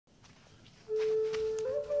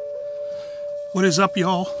What is up,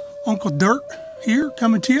 y'all? Uncle Dirt here,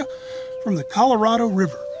 coming to you from the Colorado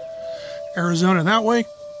River. Arizona that way.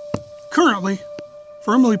 Currently,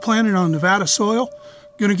 firmly planted on Nevada soil.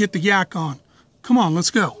 Gonna get the yak on. Come on,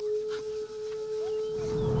 let's go.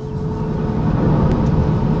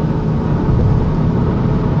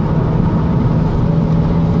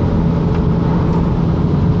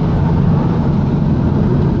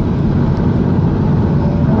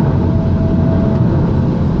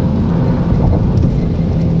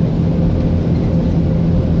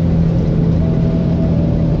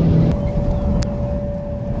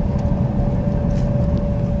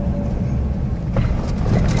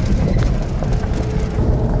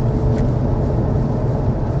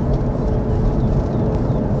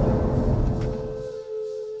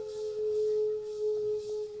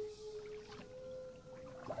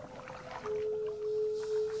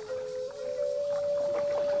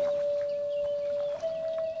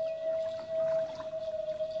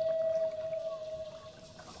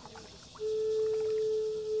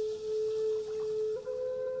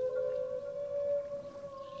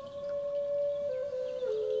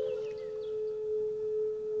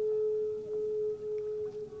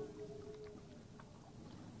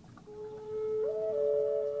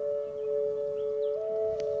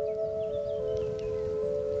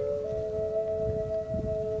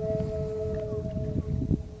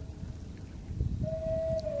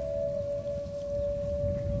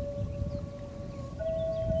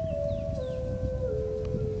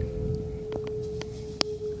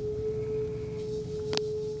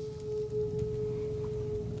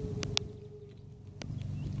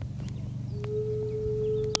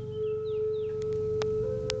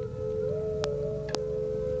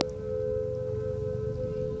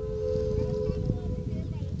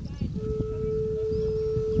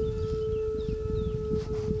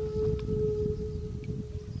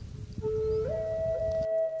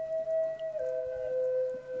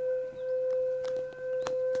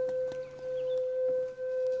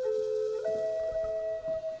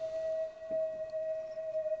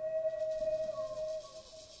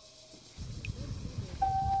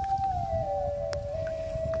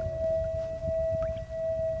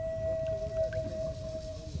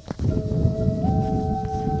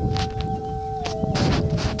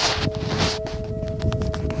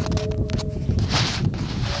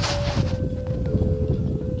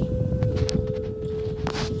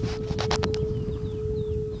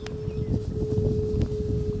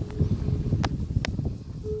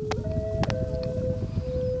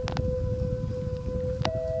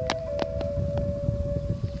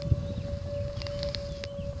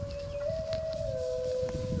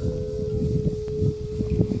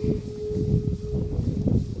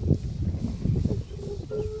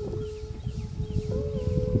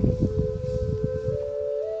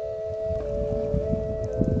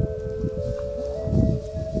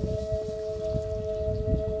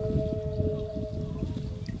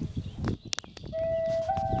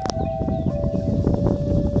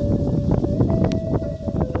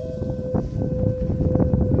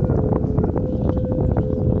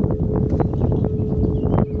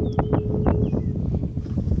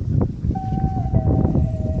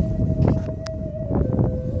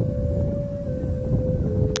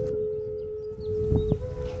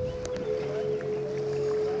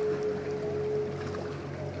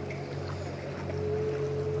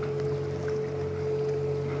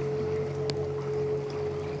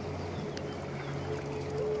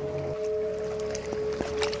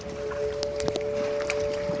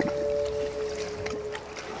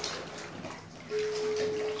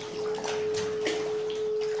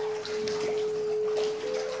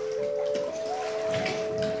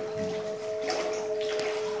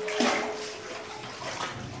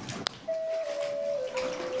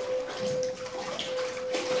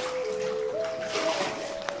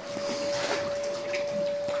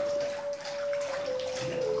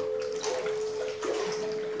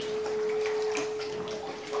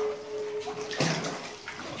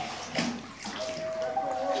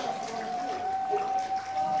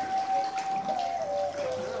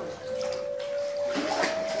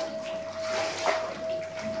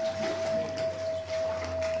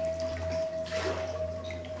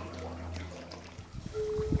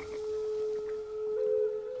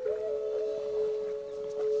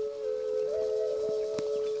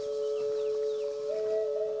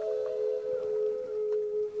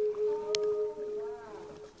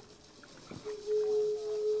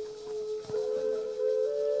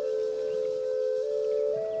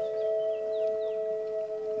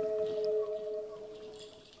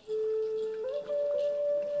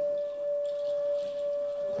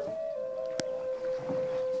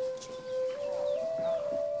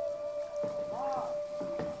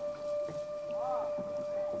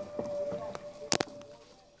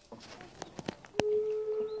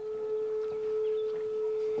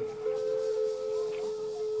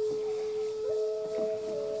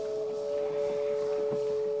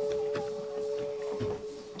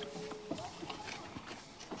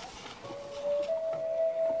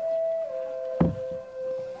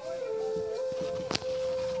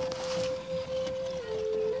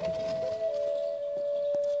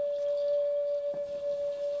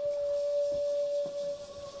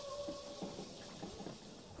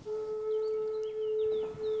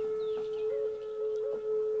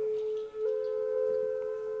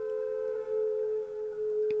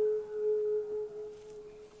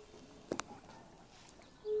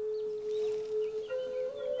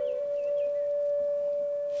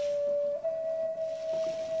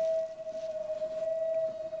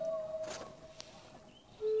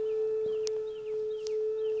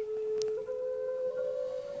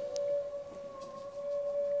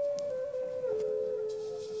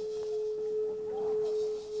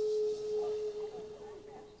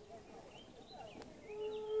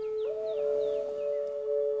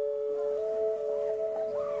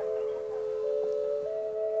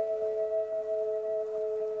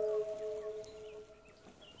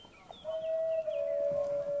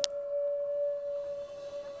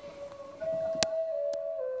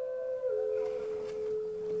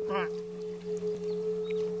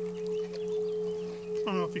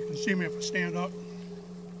 if you can see me if I stand up.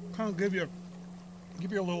 Kind of give you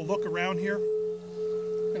a little look around here,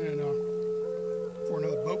 and before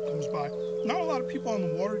another boat comes by. Not a lot of people on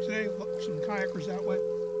the water today. Some kayakers that way.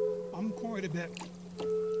 I'm quite a bit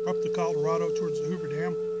up the Colorado towards the Hoover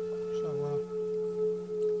Dam, so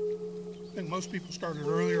I think most people started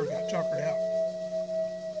earlier or got tuckered out.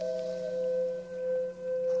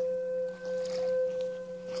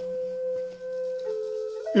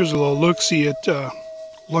 Here's a little look-see at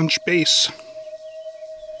Lunch Base.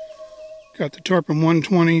 Got the Tarpon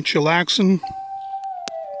 120 chillaxing.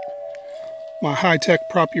 My high-tech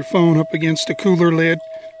prop your phone up against the cooler lid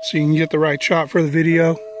so you can get the right shot for the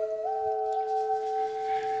video.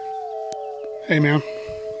 Hey man,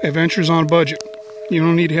 adventure's on a budget. You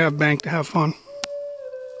don't need to have bank to have fun.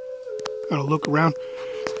 Gotta look around.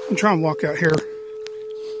 I'm trying to walk out here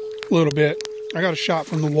a little bit. I got a shot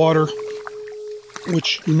from the water,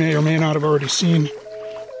 which you may or may not have already seen.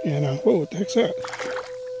 And, whoa, what the heck's that?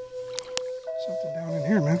 Something down in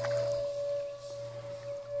here, man.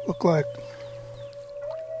 Look like,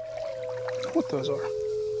 what those are.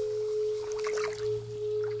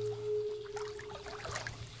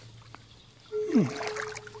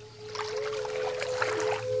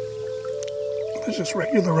 Those just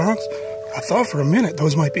regular rocks. I thought for a minute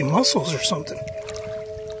those might be mussels or something.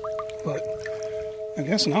 But I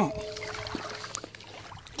guess not.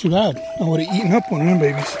 Too bad. I would have eaten up one of them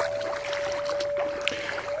babies.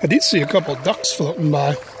 I did see a couple ducks floating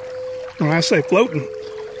by. When I say floating,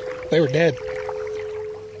 they were dead.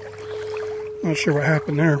 Not sure what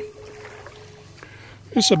happened there.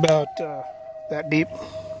 It's about that deep.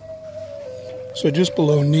 So just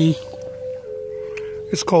below knee.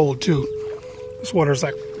 It's cold too. This water's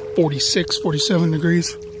like 46, 47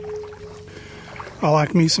 degrees. I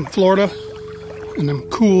like me some Florida and them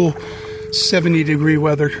cool 70-degree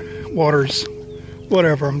weather waters.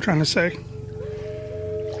 Whatever I'm trying to say.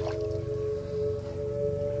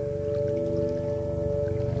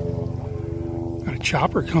 Got a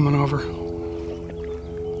chopper coming over.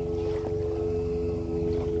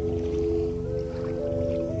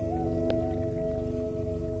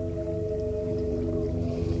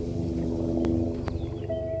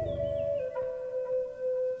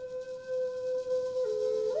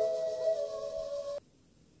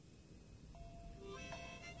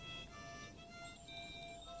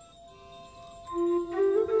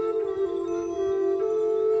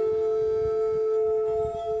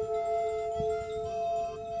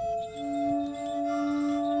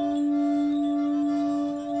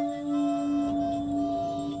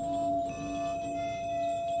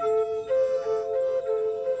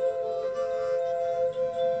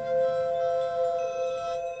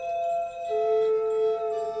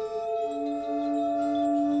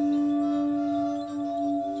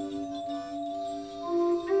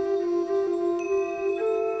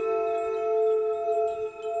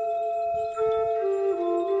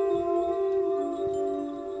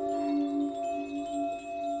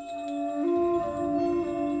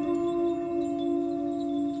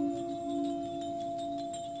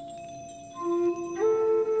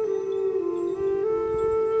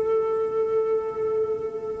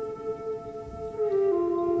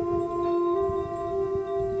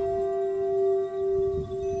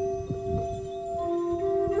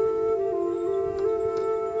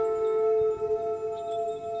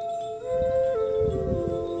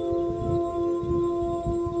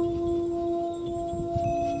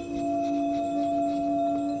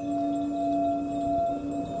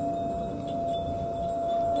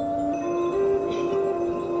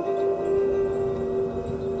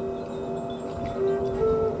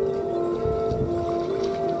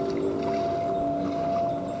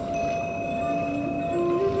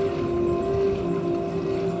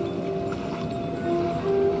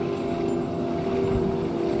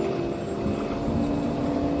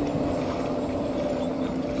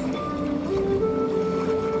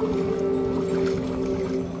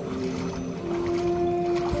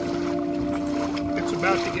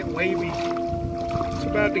 About to get wavy. It's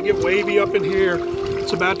about to get wavy up in here.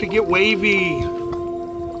 It's about to get wavy.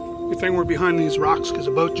 Good thing we're behind these rocks because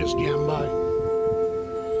a boat just jammed by.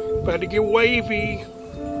 About to get wavy.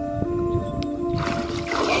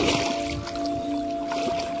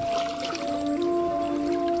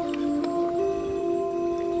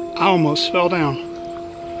 I almost fell down.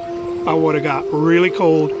 I would have got really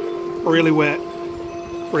cold, really wet,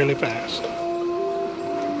 really fast.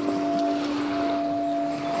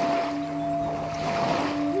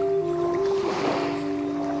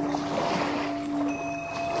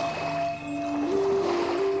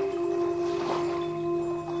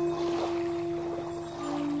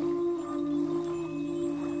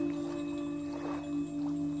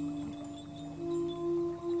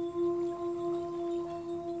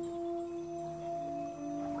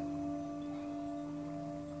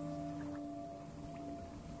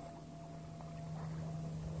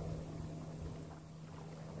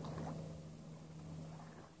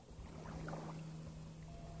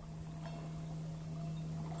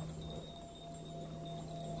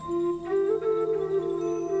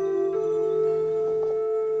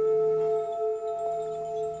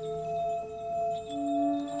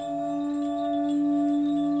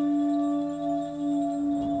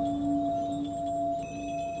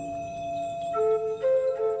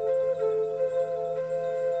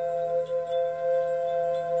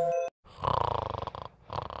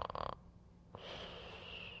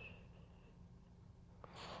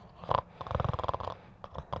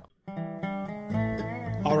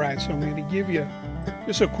 Alright, so I'm going to give you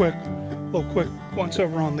just a little quick once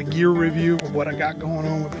over on the gear review of what I got going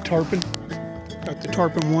on with the Tarpon. Got the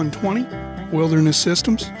Tarpon 120 Wilderness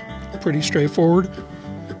Systems, pretty straightforward.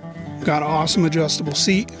 Got an awesome adjustable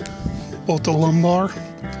seat, both the lumbar,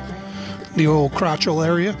 the old crotchal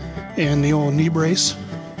area, and the old knee brace.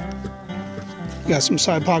 Got some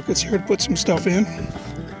side pockets here to put some stuff in.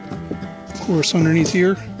 Of course, underneath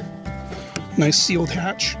here, nice sealed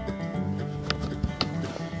hatch.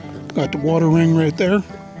 Got the water ring right there.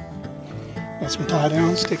 Got some tie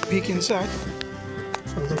downs. Take a peek inside.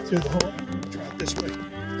 So look through the hole. Try it this way.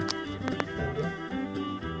 There we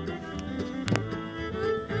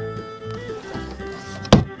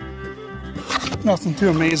go. Nothing too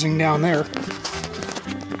amazing down there.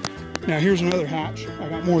 Now here's another hatch. I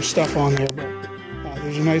got more stuff on there, but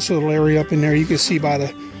there's a nice little area up in there. You can see by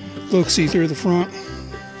the look-see through the front.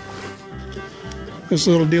 This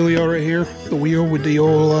little dealio right here, the wheel with the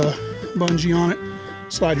old bungee on it.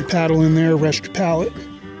 Slide your paddle in there, rest your pallet,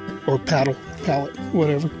 or pallet,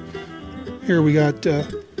 whatever. Here we got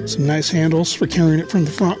some nice handles for carrying it from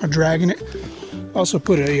the front or dragging it. Also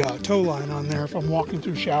put a tow line on there if I'm walking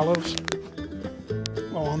through shallows.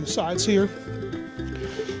 All on the sides here.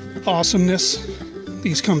 Awesomeness.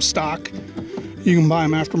 These come stock. You can buy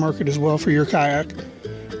them aftermarket as well for your kayak.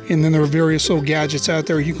 And then there are various little gadgets out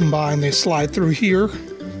there you can buy, and they slide through here.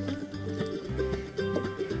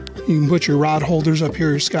 You can put your rod holders up here,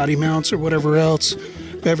 your Scotty mounts or whatever else.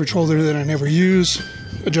 Beverage holder that I never use.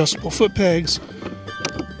 Adjustable foot pegs.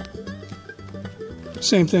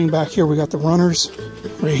 Same thing back here. We got the runners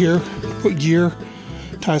right here. Put gear,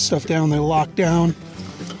 tie stuff down, they lock down.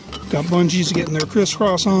 Got bungees getting their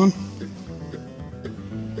crisscross on.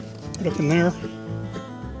 Put up in there.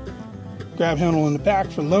 Grab handle in the back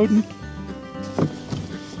for loading.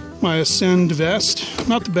 My Ascend vest,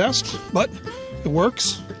 not the best, but it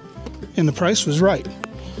works, and the price was right.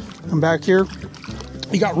 I'm back here.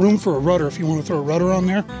 You got room for a rudder if you want to throw a rudder on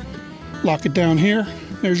there. Lock it down here.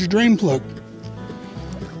 There's your drain plug.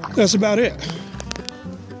 That's about it.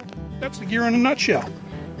 That's the gear in a nutshell.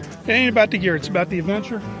 It ain't about the gear, it's about the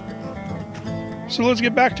adventure. So let's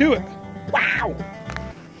get back to it. Wow!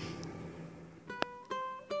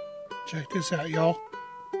 Check this out, y'all.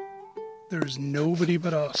 There's nobody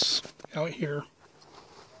but us out here.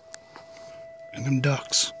 And them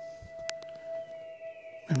ducks.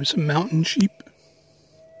 Maybe some mountain sheep.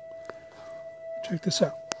 Check this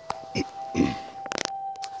out. You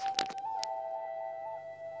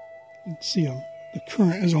can see them. The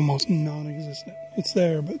current is almost non-existent. It's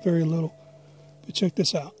there, but very little. But check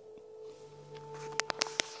this out.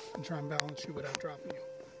 And try and balance you without dropping you.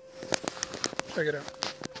 Check it out.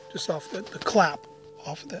 Just off the clap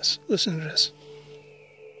off of this. Listen to this.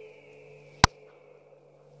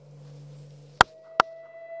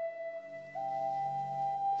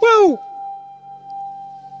 Woo!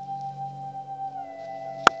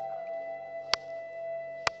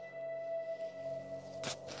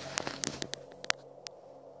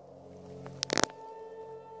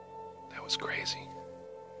 That was crazy.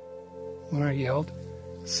 When I yelled,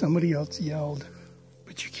 somebody else yelled,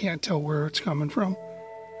 but you can't tell where it's coming from.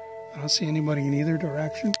 I don't see anybody in either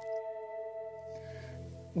direction.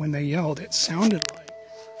 When they yelled, it sounded like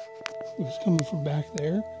it was coming from back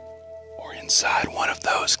there or inside one of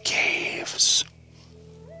those caves.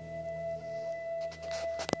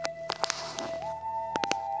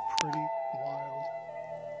 Pretty wild.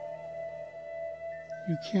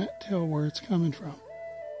 You can't tell where it's coming from.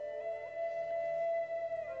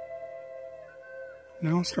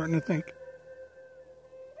 Now I'm starting to think,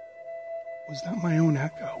 was that my own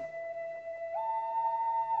echo?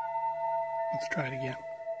 Let's try it again.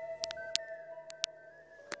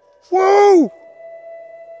 Whoa!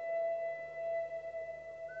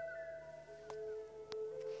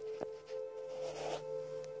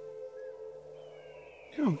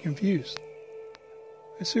 Now I'm confused.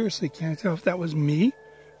 I seriously can't tell if that was me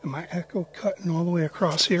and my echo cutting all the way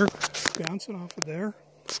across here, bouncing off of there,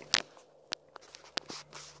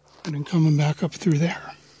 and then coming back up through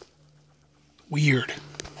there. Weird.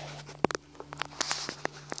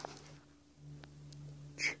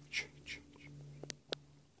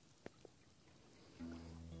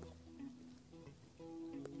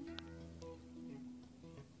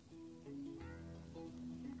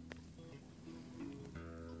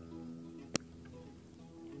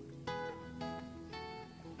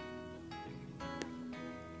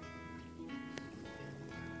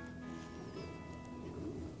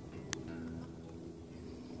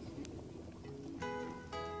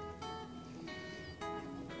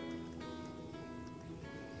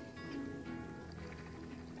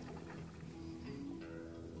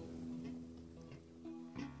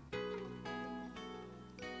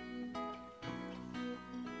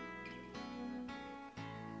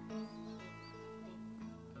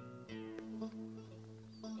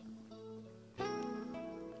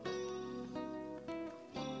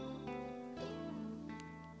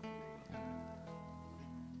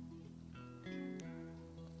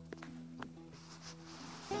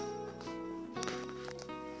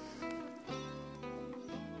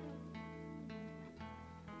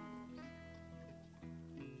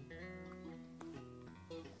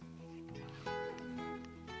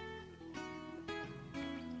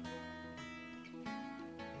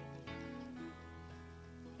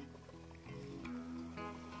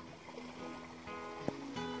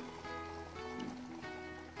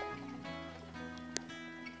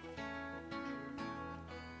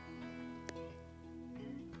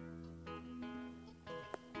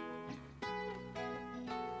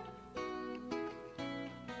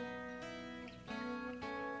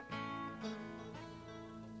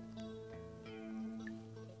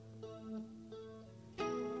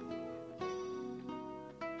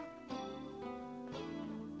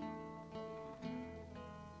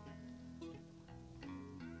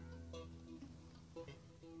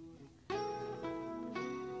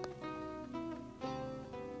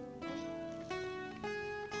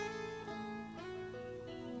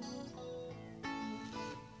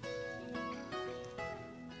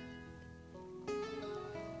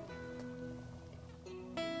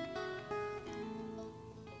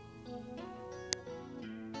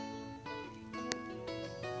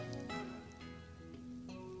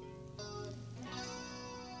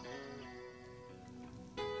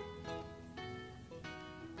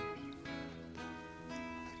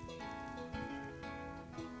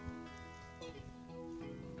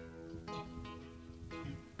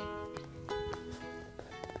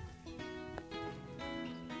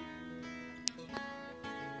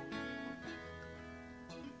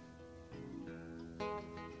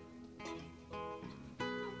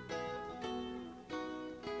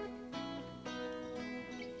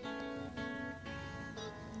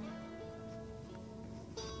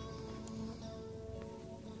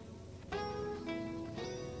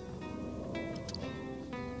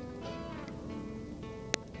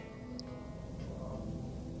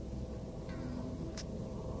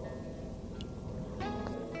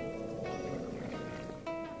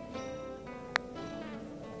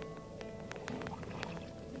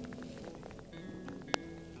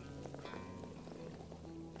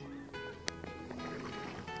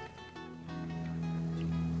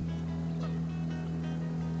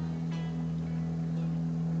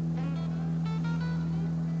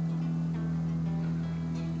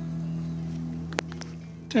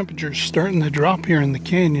 Temperature's starting to drop here in the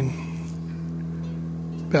canyon.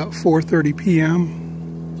 About 4:30 p.m.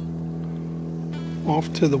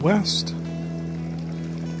 Off to the west.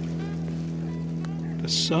 The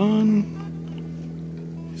sun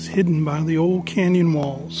is hidden by the old canyon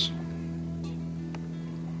walls.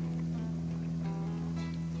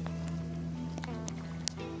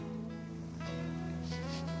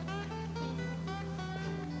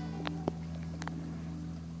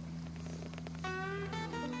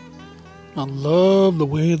 I love the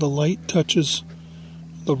way the light touches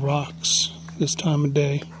the rocks this time of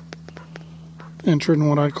day. Entering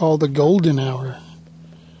what I call the golden hour.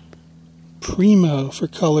 Primo for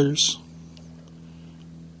colors.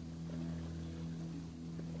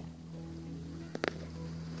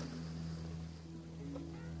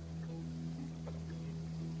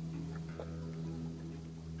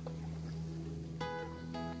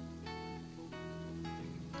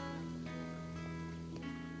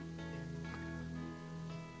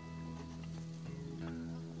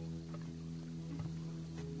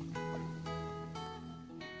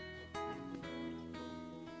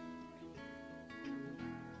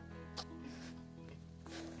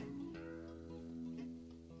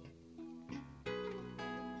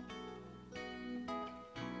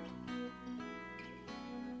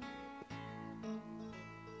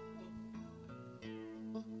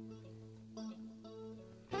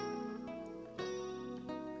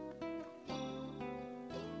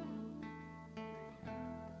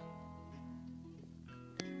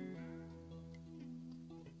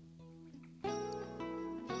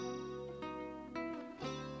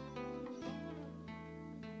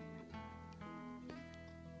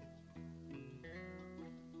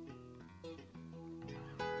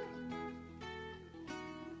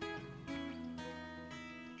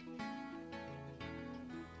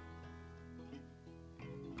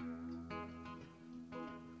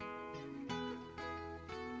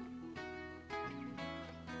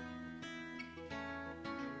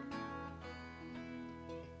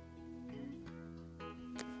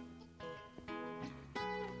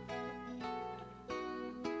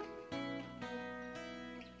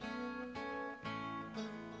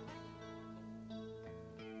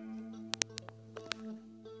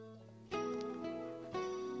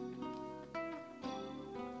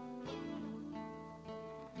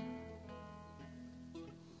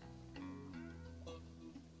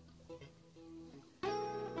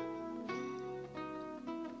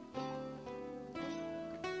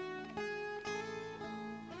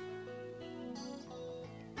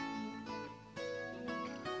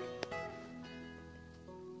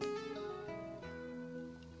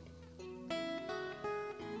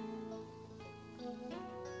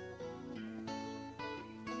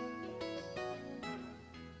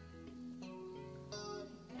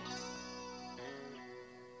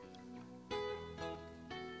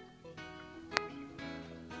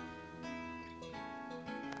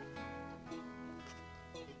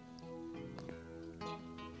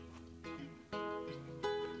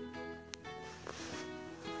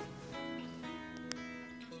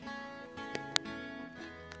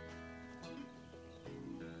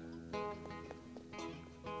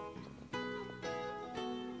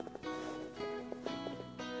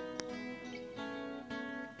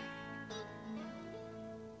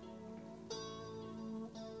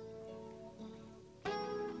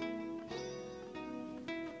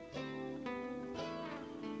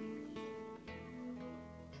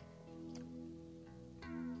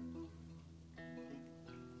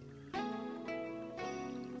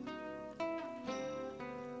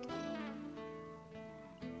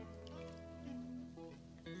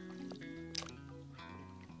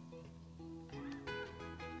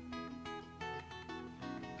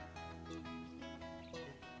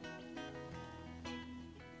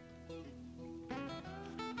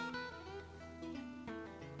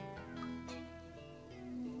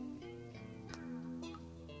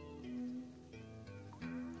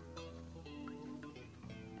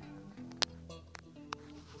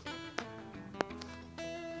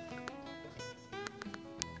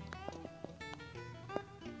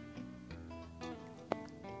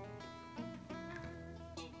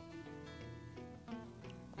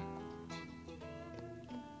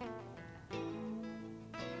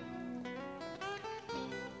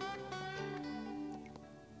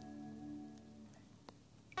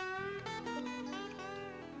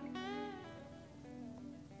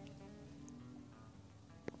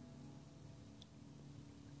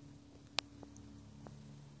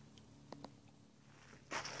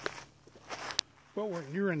 Well, we're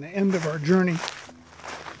nearing the end of our journey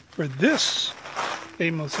for this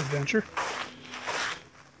aimless adventure.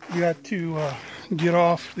 We got to get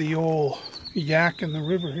off the old yak in the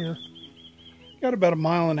river here. Got about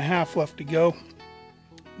 1.5 miles left to go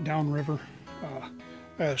downriver. I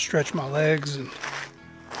gotta stretch my legs and,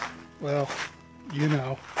 well, you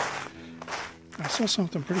know. I saw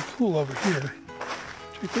something pretty cool over here.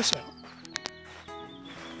 Check this out.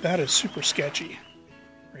 That is super sketchy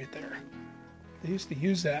right there. They used to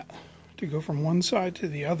use that to go from one side to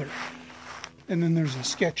the other. And then there's a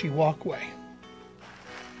sketchy walkway.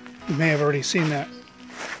 You may have already seen that.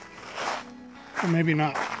 Or maybe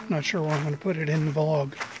not. I'm not sure where I'm going to put it in the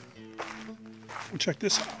vlog. Well, check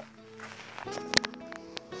this out.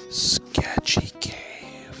 Sketchy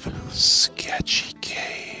cave. Sketchy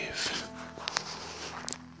cave.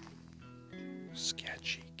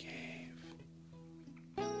 Sketchy cave.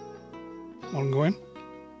 Want to go in?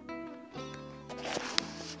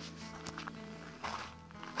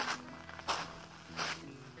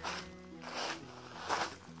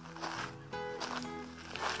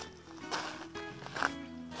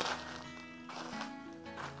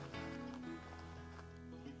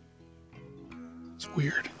 It's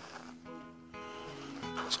weird.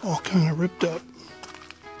 It's all kind of ripped up.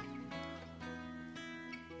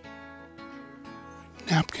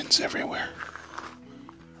 Napkins everywhere.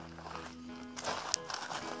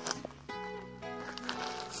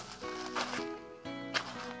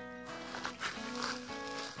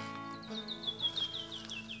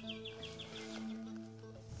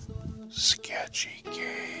 Sketchy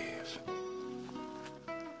cave.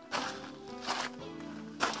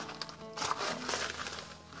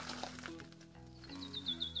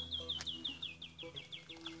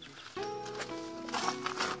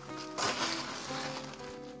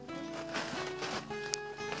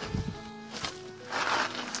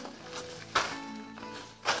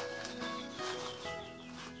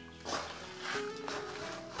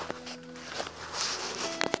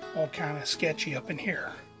 All kind of sketchy up in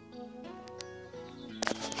here.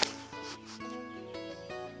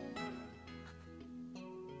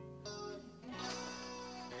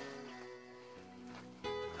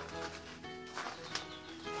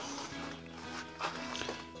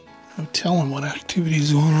 No telling what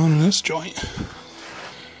activity's going on in this joint.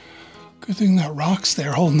 Good thing that rock's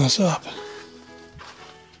there holding us up.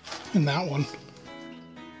 And that one.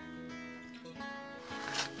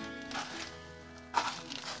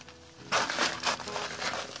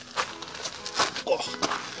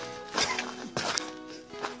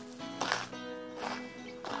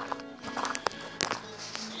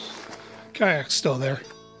 Kayak's still there.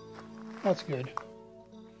 That's good.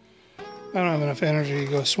 I don't have enough energy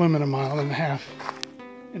to go swimming 1.5 miles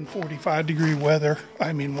in 45-degree weather.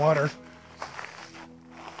 I mean water.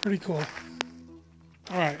 Pretty cool.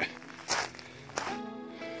 All right.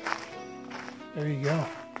 There you go.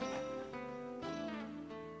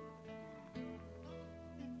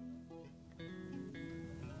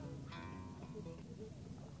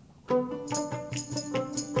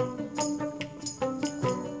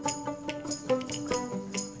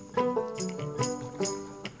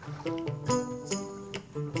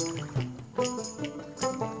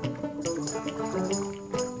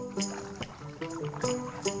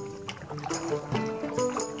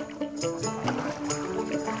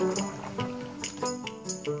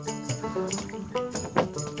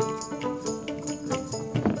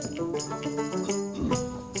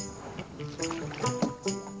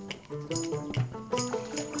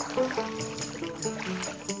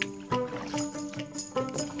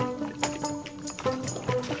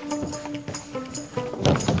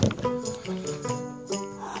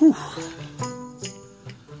 Whew.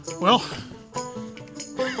 Well,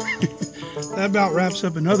 that about wraps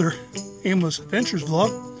up another Aimless Adventures vlog.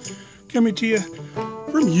 Coming to you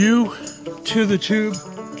from you to the tube.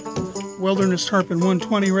 Wilderness Tarpon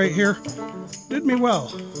 120 right here. Did me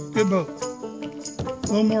well. Good boat. A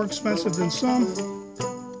little more expensive than some,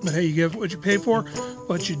 but hey, you get what you pay for,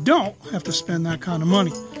 but you don't have to spend that kind of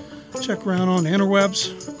money. Check around on the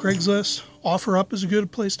interwebs, Craigslist. OfferUp is a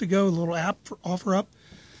good place to go. A little app for OfferUp.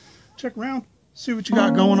 Check around, see what you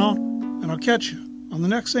got going on, and I'll catch you on the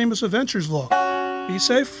next Aimless Adventures vlog. Be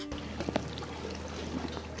safe.